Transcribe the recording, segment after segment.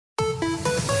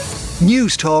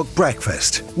News Talk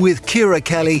Breakfast with Ciara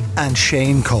Kelly and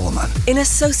Shane Coleman. In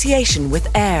association with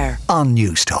AIR on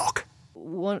News Talk.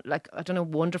 I don't know,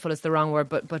 wonderful is the wrong word,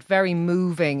 but very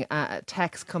moving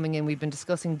text coming in. We've been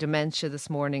discussing dementia this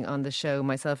morning on the show,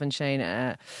 myself and Shane.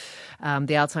 The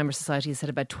Alzheimer Society has said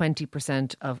about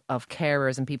 20% of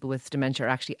carers and people with dementia are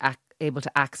actually able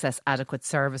to access adequate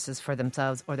services for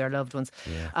themselves or their loved ones.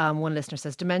 One listener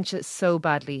says, dementia is so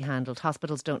badly handled.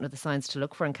 Hospitals don't know the signs to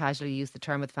look for and casually use the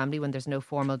term with family when there's no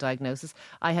formal diagnosis.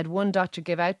 I had one doctor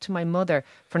give out to my mother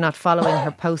for not following her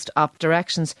post-op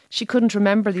directions. She couldn't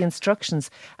remember the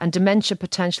instructions and dementia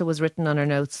potential was written on her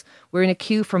notes. We're in a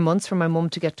queue for months for my mum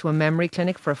to get to a memory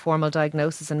clinic for a formal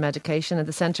diagnosis and medication, and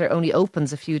the centre only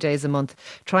opens a few days a month.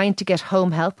 Trying to get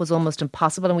home help was almost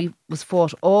impossible, and we was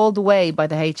fought all the way by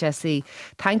the HSE.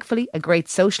 Thankfully, a great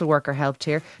social worker helped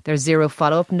here. There's zero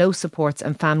follow-up, no supports,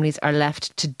 and families are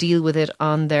left to deal with it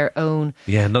on their own.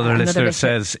 Yeah, another listener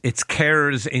says it's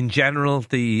carers in general.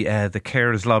 The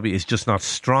carers lobby is just not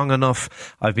strong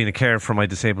enough. I've been a carer for my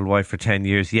disabled wife for 10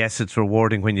 years. Yes, it's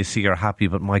rewarding when you see her happy,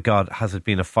 but my God, has it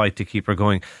been a fight to keep her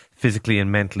going physically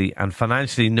and mentally and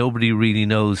financially. Nobody really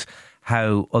knows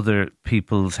how the other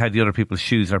people's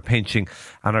shoes are pinching,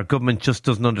 and our government just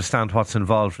doesn't understand what's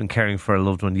involved in caring for a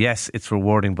loved one. Yes, it's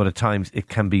rewarding, but at times it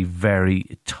can be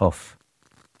very tough.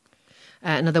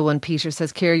 Another one, Peter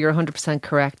says, Ciara, you're 100%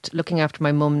 correct. Looking after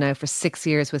my mum now for 6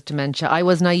 years with dementia. I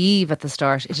was naive at the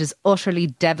start. It is utterly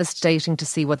devastating to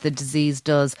see what the disease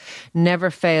does. Never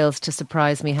fails to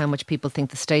surprise me how much people think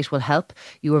the state will help.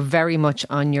 You are very much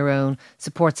on your own.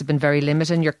 Supports have been very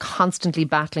limited and you're constantly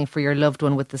battling for your loved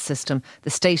one with the system.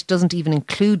 The state doesn't even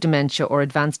include dementia or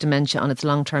advanced dementia on its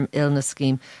long-term illness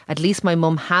scheme. At least my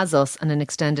mum has us and an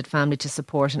extended family to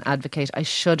support and advocate. I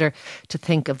shudder to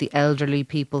think of the elderly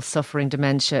people suffering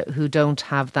dementia who don't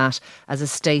have that. As a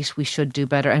state, we should do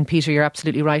better. And Peter, you're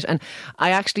absolutely right. And I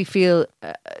actually feel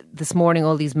this morning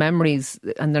all these memories,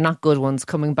 and they're not good ones,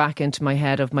 coming back into my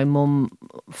head of my mum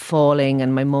falling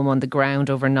and my mum on the ground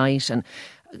overnight and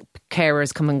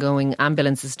carers coming going,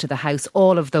 ambulances to the house,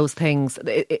 all of those things.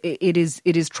 It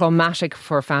is traumatic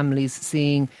for families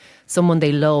seeing someone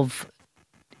they love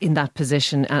in that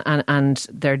position and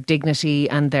their dignity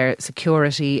and their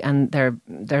security and their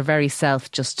very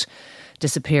self just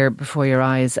disappear before your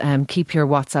eyes. Keep your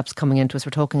WhatsApps coming into us. We're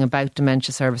talking about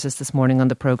dementia services this morning on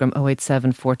the programme.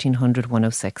 087 1400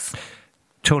 106.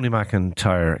 Tony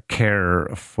McIntyre,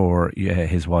 carer for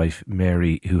his wife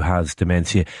Mary, who has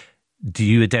dementia. Do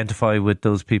you identify with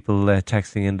those people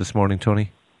texting in this morning, Tony?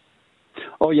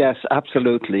 Oh yes,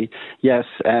 absolutely. Yes,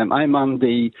 I'm on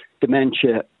the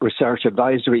Dementia Research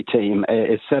Advisory Team.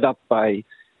 It's set up by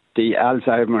the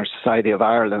Alzheimer Society of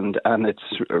Ireland, and it's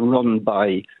run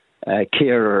by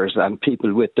carers and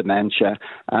people with dementia,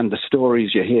 and the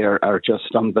stories you hear are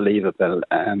just unbelievable.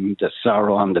 The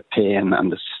sorrow and the pain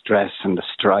and the stress and the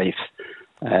strife,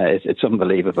 it's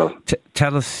unbelievable.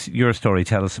 Tell us your story.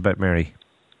 Tell us about Mary.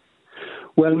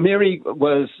 Well, Mary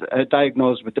was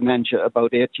diagnosed with dementia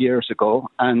about 8 years ago,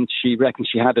 and she reckons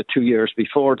she had it 2 years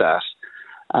before that.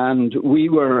 And we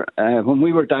were, when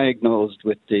we were diagnosed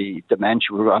with the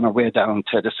dementia, we were on our way down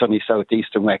to the sunny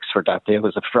southeast in Wexford that day. It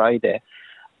was a Friday.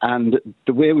 And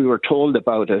the way we were told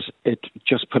about it, it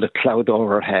just put a cloud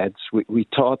over our heads. We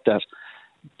thought that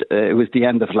it was the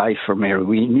end of life for Mary.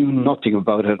 We knew nothing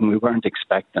about it and we weren't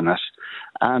expecting it.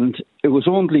 And it was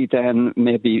only then,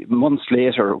 maybe months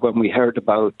later, when we heard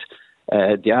about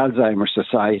the Alzheimer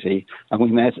Society, and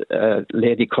we met a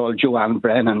lady called Joanne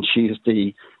Brennan. She's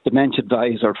the dementia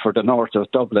advisor for the north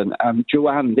of Dublin. And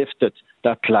Joanne lifted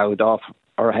that cloud off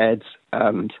our heads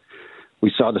and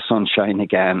we saw the sunshine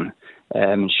again.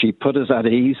 She put us at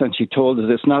ease and she told us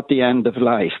it's not the end of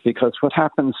life, because what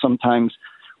happens sometimes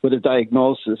with a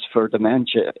diagnosis for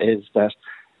dementia is that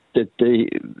the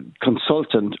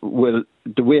consultant will,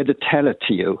 the way they tell it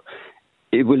to you,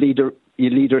 it will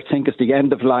you'll either think it's the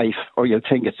end of life or you'll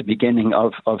think it's the beginning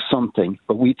of something.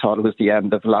 But we thought it was the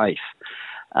end of life.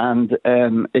 And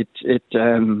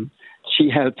she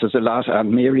helped us a lot,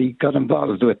 and Mary got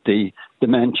involved with the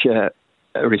Dementia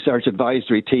Research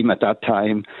Advisory Team at that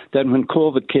time. Then when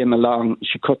COVID came along,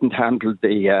 she couldn't handle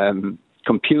the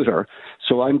computer.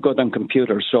 So I'm good on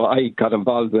computers, so I got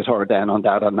involved with her then on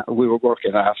that, and we were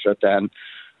working after it then.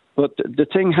 But the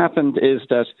thing happened is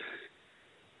that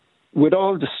with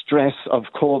all the stress of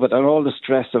COVID and all the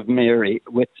stress of Mary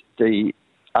with the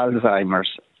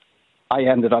Alzheimer's, I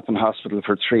ended up in hospital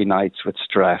for 3 nights with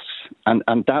stress. And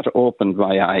that opened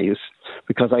my eyes,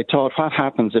 because I thought, what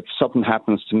happens if something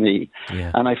happens to me?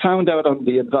 Yeah. And I found out on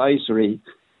the advisory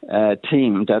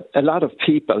team that a lot of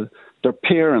people, their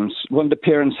parents, one of the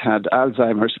parents had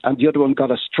Alzheimer's and the other one got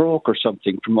a stroke or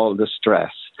something from all the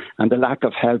stress and the lack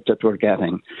of help that we're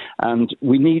getting. And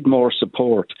we need more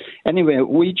support. Anyway,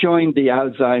 we joined the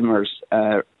Alzheimer's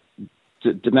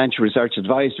Dementia Research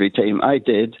Advisory Team. I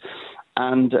did.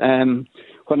 And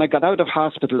when I got out of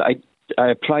hospital, I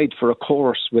applied for a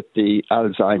course with the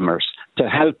Alzheimer's to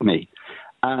help me.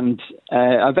 And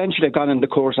eventually I got in the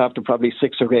course after probably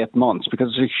 6 or 8 months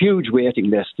because there's a huge waiting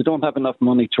list. They don't have enough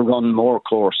money to run more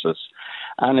courses.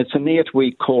 And it's an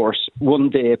 8-week course, 1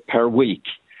 day per week.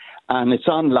 And it's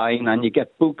online and you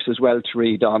get books as well to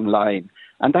read online.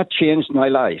 And that changed my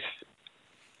life.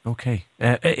 Okay.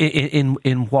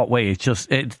 In what way?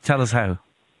 Tell us how.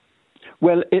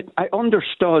 Well, I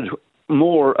understood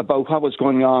more about what was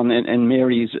going on in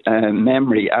Mary's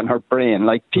memory and her brain.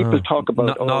 Like people talk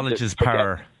about knowledge is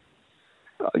power.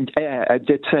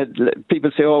 It said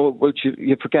people say, "Oh, well,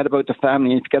 you forget about the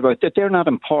family. You forget about it." They're not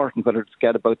important whether you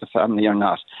forget about the family or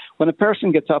not. When a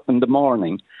person gets up in the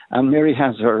morning and Mary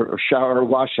has her shower,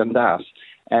 wash, and that,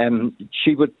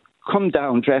 she would come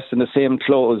down dressed in the same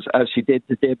clothes as she did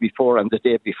the day before and the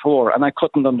day before, and I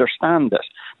couldn't understand it.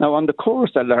 Now, on the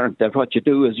course, I learned that what you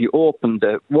do is you open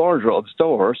the wardrobe's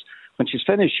doors. When she's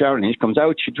finished showering, she comes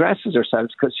out, she dresses herself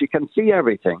because she can see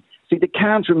everything. See, they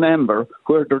can't remember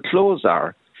where their clothes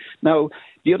are. Now,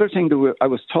 the other thing that I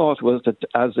was taught was that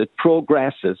as it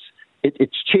progresses,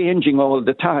 it's changing all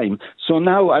the time. So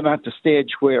now I'm at the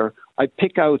stage where I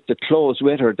pick out the clothes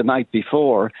with her the night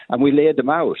before and we lay them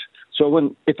out.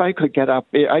 So if I could get up,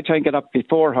 I try and get up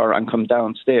before her and come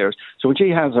downstairs. So when she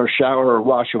has her shower or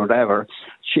wash or whatever,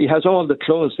 she has all the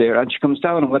clothes there and she comes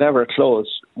down in whatever clothes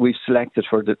we've selected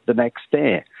for the next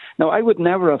day. Now, I would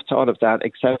never have thought of that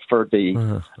except for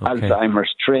the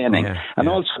Alzheimer's training.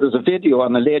 Also, there's a video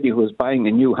on a lady who was buying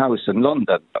a new house in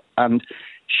London and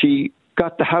she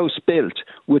got the house built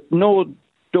with no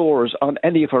doors on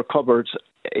any of her cupboards,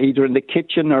 either in the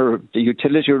kitchen or the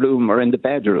utility room or in the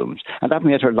bedrooms. And that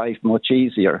made her life much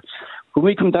easier. When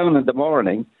we come down in the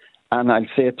morning and I'll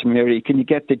say to Mary, "Can you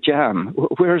get the jam?"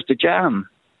 "Where's the jam?"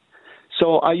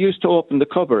 So I used to open the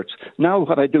cupboards. Now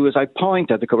what I do is I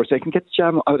point at the cupboard, say, "I can get the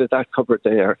jam out of that cupboard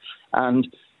there." And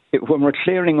when we're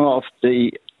clearing off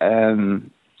the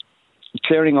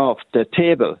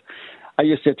table, I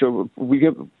used to say to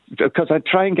her, because I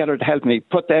try and get her to help me,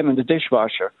 put them in the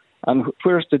dishwasher. And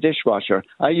where's the dishwasher?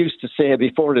 I used to say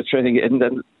before the training, in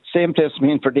the same place I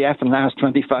mean for the last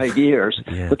 25 years.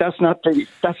 Yeah. But that's not the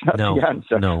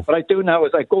answer. No. What I do now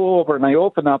is I go over and I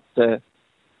open up the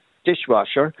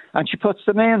dishwasher and she puts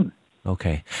them in.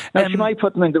 Okay. Now, she might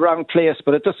put them in the wrong place,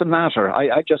 but it doesn't matter.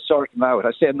 I just sort them out.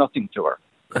 I say nothing to her.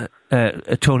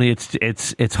 Tony,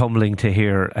 it's humbling to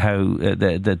hear how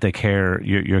the care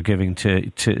you're giving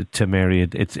to Mary.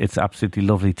 It's absolutely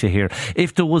lovely to hear.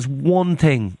 If there was one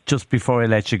thing, just before I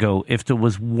let you go, if there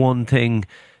was one thing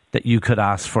that you could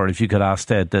ask for, if you could ask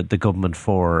the government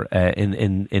for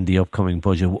in the upcoming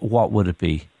budget, what would it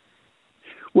be?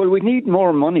 Well, we need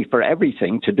more money for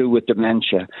everything to do with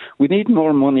dementia. We need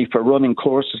more money for running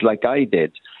courses like I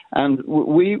did. And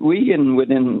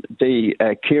within the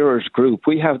carers group,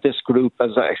 we have this group,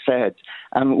 as I said,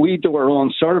 and we do our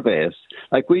own surveys.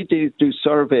 Like we do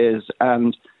surveys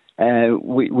and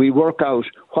we work out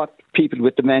what people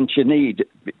with dementia need.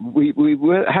 We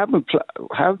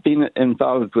have been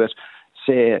involved with,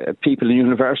 say, people in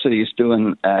universities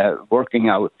doing working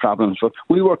out problems, but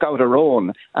we work out our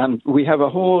own. And we have a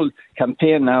whole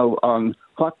campaign now on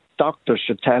what doctors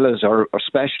should tell us or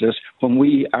specialists when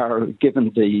we are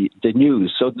given the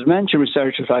news. So the Dementia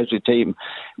Research Advisory Team,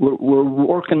 we're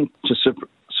working to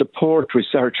support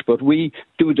research, but we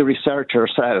do the research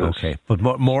ourselves. Okay, but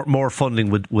more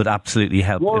funding would absolutely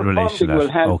help in relation to that. More funding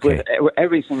will help with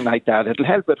everything like that. It'll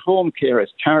help with home care.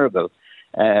 It's terrible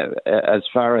as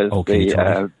far as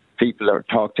people are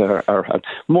talked to are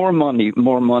more money,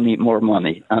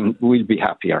 and we'll be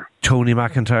happier. Tony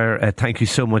McIntyre, thank you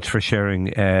so much for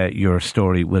sharing your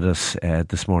story with us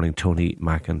this morning. Tony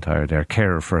McIntyre, their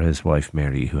carer for his wife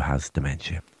Mary, who has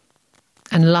dementia.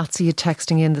 And lots of you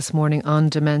texting in this morning on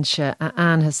dementia.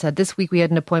 Anne has said, this week we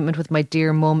had an appointment with my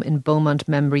dear mum in Beaumont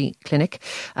Memory Clinic.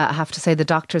 I have to say the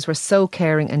doctors were so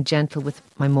caring and gentle with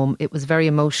my mum. It was very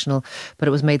emotional, but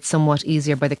it was made somewhat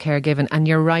easier by the care given. And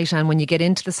you're right, Anne, when you get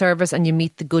into the service and you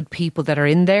meet the good people that are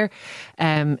in there,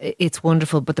 it's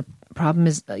wonderful. But the problem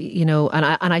is, and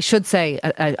I should say,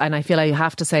 and I feel I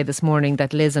have to say this morning,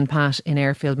 that Liz and Pat in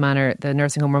Airfield Manor, the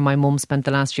nursing home where my mum spent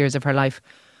the last years of her life,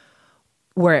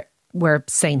 were were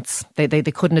saints. They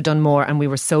couldn't have done more, and we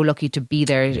were so lucky to be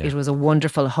there. It was a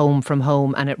wonderful home from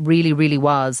home, and it really, really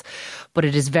was. But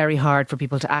it is very hard for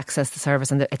people to access the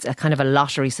service, and it's a kind of a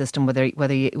lottery system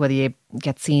whether you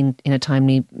get seen in a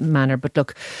timely manner. But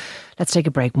look, let's take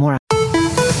a break. More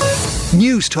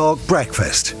News Talk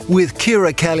Breakfast with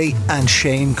Ciara Kelly and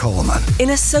Shane Coleman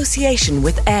in association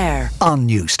with AIR on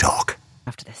News Talk.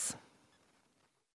 after this.